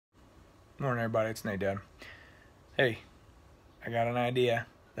Morning, everybody. It's Nate Dad. Hey, I got an idea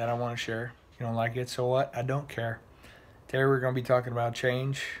that I want to share. You don't like it, so what? I don't care. Today we're going to be talking about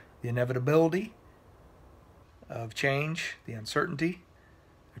change, the inevitability of change, the uncertainty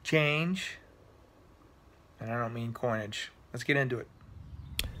of change, and I don't mean coinage. Let's get into it.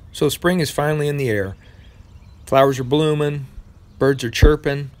 So spring is finally in the air. Flowers are blooming, birds are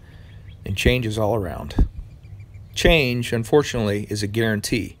chirping, and change is all around. Change, unfortunately, is a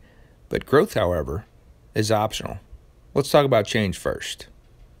guarantee. But growth, however, is optional. Let's talk about change first.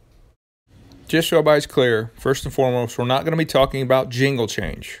 Just so everybody's clear, first and foremost, we're not going to be talking about jingle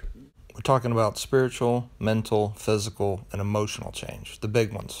change. We're talking about spiritual, mental, physical, and emotional change, the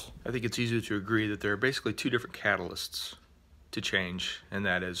big ones. I think it's easy to agree that there are basically two different catalysts to change, and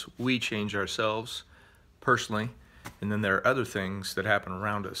that is we change ourselves personally, and then there are other things that happen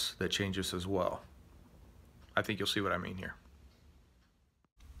around us that change us as well. I think you'll see what I mean here.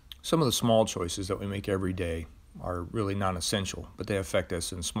 Some of the small choices that we make every day are really non-essential, but they affect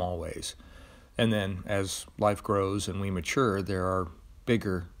us in small ways. And then as life grows and we mature, there are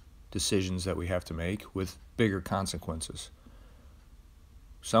bigger decisions that we have to make with bigger consequences.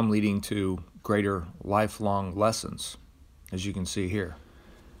 Some leading to greater lifelong lessons, as you can see here.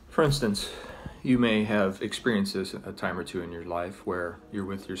 For instance, you may have experienced this a time or two in your life where you're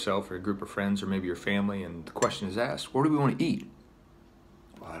with yourself or a group of friends or maybe your family, and the question is asked, what do we want to eat?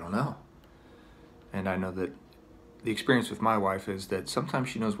 Well, I don't know. And I know that the experience with my wife is that sometimes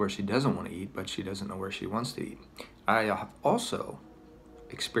she knows where she doesn't want to eat, but she doesn't know where she wants to eat. I have also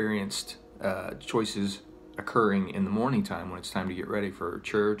experienced choices occurring in the morning time when it's time to get ready for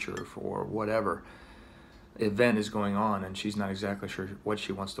church or for whatever event is going on, and she's not exactly sure what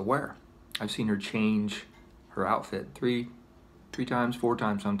she wants to wear. I've seen her change her outfit three times, 4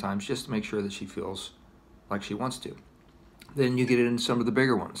 times sometimes, just to make sure that she feels like she wants to. Then you get into some of the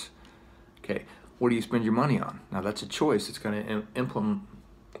bigger ones. Okay, what do you spend your money on? Now that's a choice that's going to implement,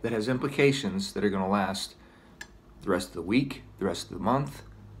 that has implications that are going to last the rest of the week, the rest of the month,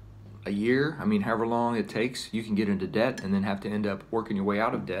 a year. I mean, however long it takes, you can get into debt and then have to end up working your way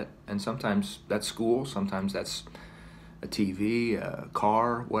out of debt. And sometimes that's school, sometimes that's a TV, a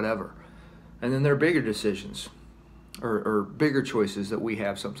car, whatever. And then there are bigger decisions or bigger choices that we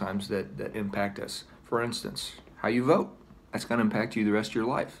have sometimes that impact us. For instance, how you vote. That's going to impact you the rest of your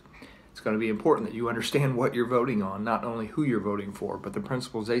life. It's going to be important that you understand what you're voting on, not only who you're voting for, but the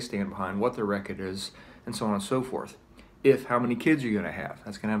principles they stand behind, what their record is, and so on and so forth. How many kids you're going to have.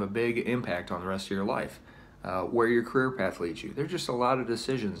 That's going to have a big impact on the rest of your life. Where your career path leads you. There's just a lot of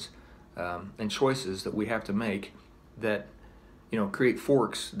decisions and choices that we have to make that create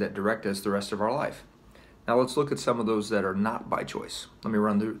forks that direct us the rest of our life. Now let's look at some of those that are not by choice. Let me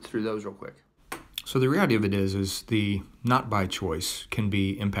run through those real quick. So the reality of it is the not by choice can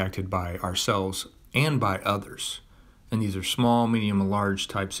be impacted by ourselves and by others. And these are small, medium, and large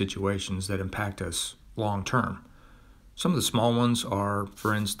type situations that impact us long term. Some of the small ones are,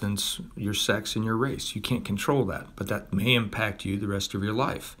 for instance, your sex and your race. You can't control that, but that may impact you the rest of your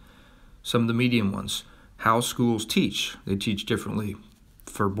life. Some of the medium ones, how schools teach. They teach differently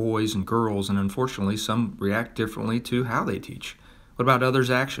for boys and girls, and unfortunately some react differently to how they teach. What about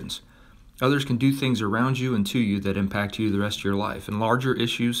others' actions? Others can do things around you and to you that impact you the rest of your life. And larger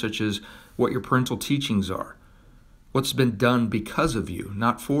issues such as what your parental teachings are. What's been done because of you,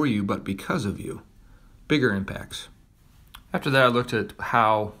 not for you, but because of you. Bigger impacts. After that, I looked at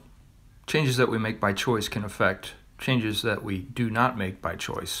how changes that we make by choice can affect changes that we do not make by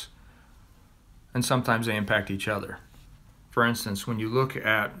choice. And sometimes they impact each other. For instance, when you look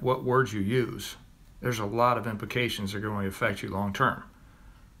at what words you use, there's a lot of implications that are going to affect you long term.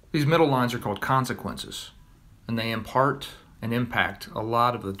 These middle lines are called consequences, and they impart and impact a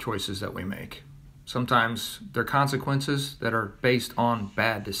lot of the choices that we make. Sometimes they're consequences that are based on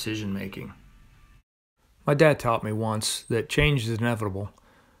bad decision making. My dad taught me once that change is inevitable,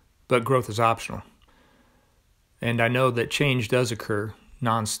 but growth is optional. And I know that change does occur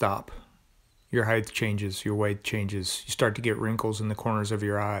nonstop. Your height changes, your weight changes, you start to get wrinkles in the corners of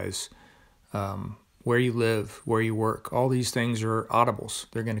your eyes. Where you live, where you work, all these things are audibles.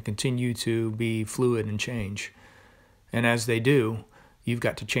 They're going to continue to be fluid and change. And as they do, you've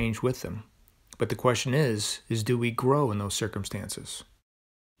got to change with them. But the question is do we grow in those circumstances?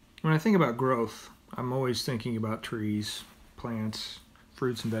 When I think about growth, I'm always thinking about trees, plants,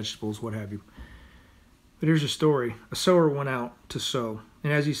 fruits and vegetables, what have you. But here's a story. A sower went out to sow,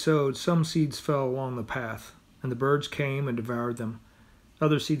 and as he sowed, some seeds fell along the path, and the birds came and devoured them.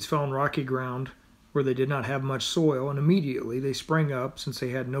 Other seeds fell on rocky ground, where they did not have much soil, and immediately they sprang up, since they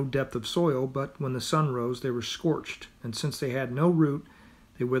had no depth of soil, but when the sun rose they were scorched, and since they had no root,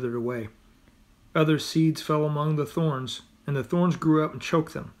 they withered away. Other seeds fell among the thorns, and the thorns grew up and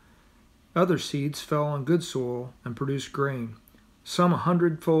choked them. Other seeds fell on good soil and produced grain, some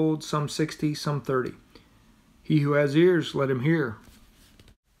 100-fold, some 60, some 30. He who has ears, let him hear.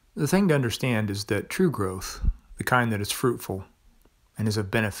 The thing to understand is that true growth, the kind that is fruitful and is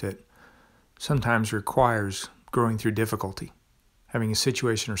of benefit, sometimes requires growing through difficulty, having a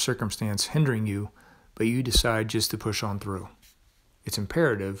situation or circumstance hindering you, but you decide just to push on through. It's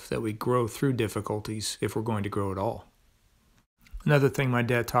imperative that we grow through difficulties if we're going to grow at all. Another thing my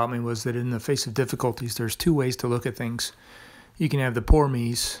dad taught me was that in the face of difficulties, there's two ways to look at things. You can have the poor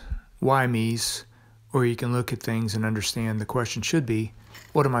me's, why me's, or you can look at things and understand the question should be,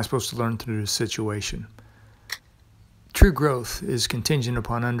 what am I supposed to learn through this situation? True growth is contingent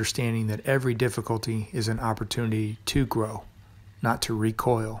upon understanding that every difficulty is an opportunity to grow, not to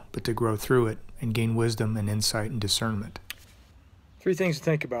recoil, but to grow through it and gain wisdom and insight and discernment. 3 things to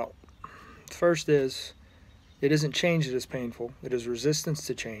think about. First is, it isn't change that is painful. It is resistance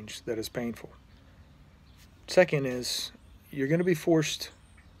to change that is painful. Second is, you're going to be forced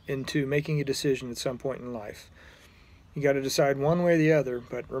into making a decision at some point in life. You got to decide one way or the other,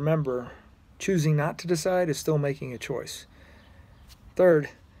 but remember, choosing not to decide is still making a choice. Third,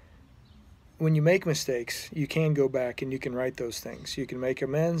 when you make mistakes, you can go back and you can right those things. You can make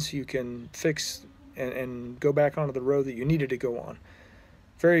amends, you can fix and go back onto the road that you needed to go on.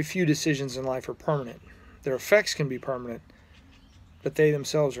 Very few decisions in life are permanent. Their effects can be permanent, but they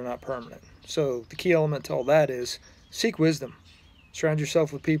themselves are not permanent. So the key element to all that is seek wisdom. Surround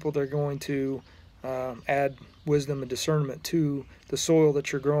yourself with people that are going to add wisdom and discernment to the soil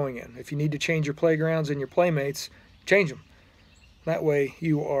that you're growing in. If you need to change your playgrounds and your playmates, change them. That way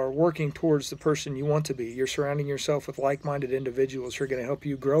you are working towards the person you want to be. You're surrounding yourself with like-minded individuals who are going to help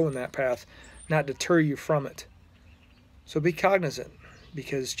you grow in that path, not deter you from it. So be cognizant,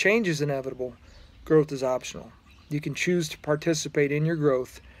 because change is inevitable, growth is optional. You can choose to participate in your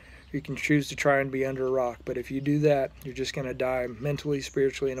growth. You can choose to try and be under a rock, but if you do that, you're just going to die mentally,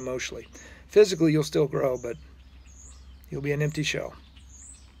 spiritually, and emotionally. Physically, you'll still grow, but you'll be an empty shell.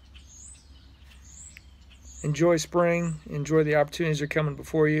 Enjoy spring, enjoy the opportunities that are coming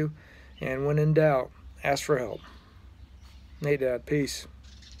before you, and when in doubt, ask for help. Nate Dad, peace.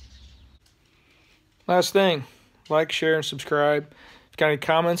 Last thing, like, share, and subscribe. If you got any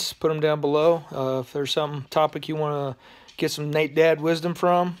comments, put them down below. If there's some topic you want to get some Nate Dad wisdom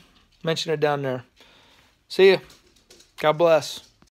from, mention it down there. See ya. God bless.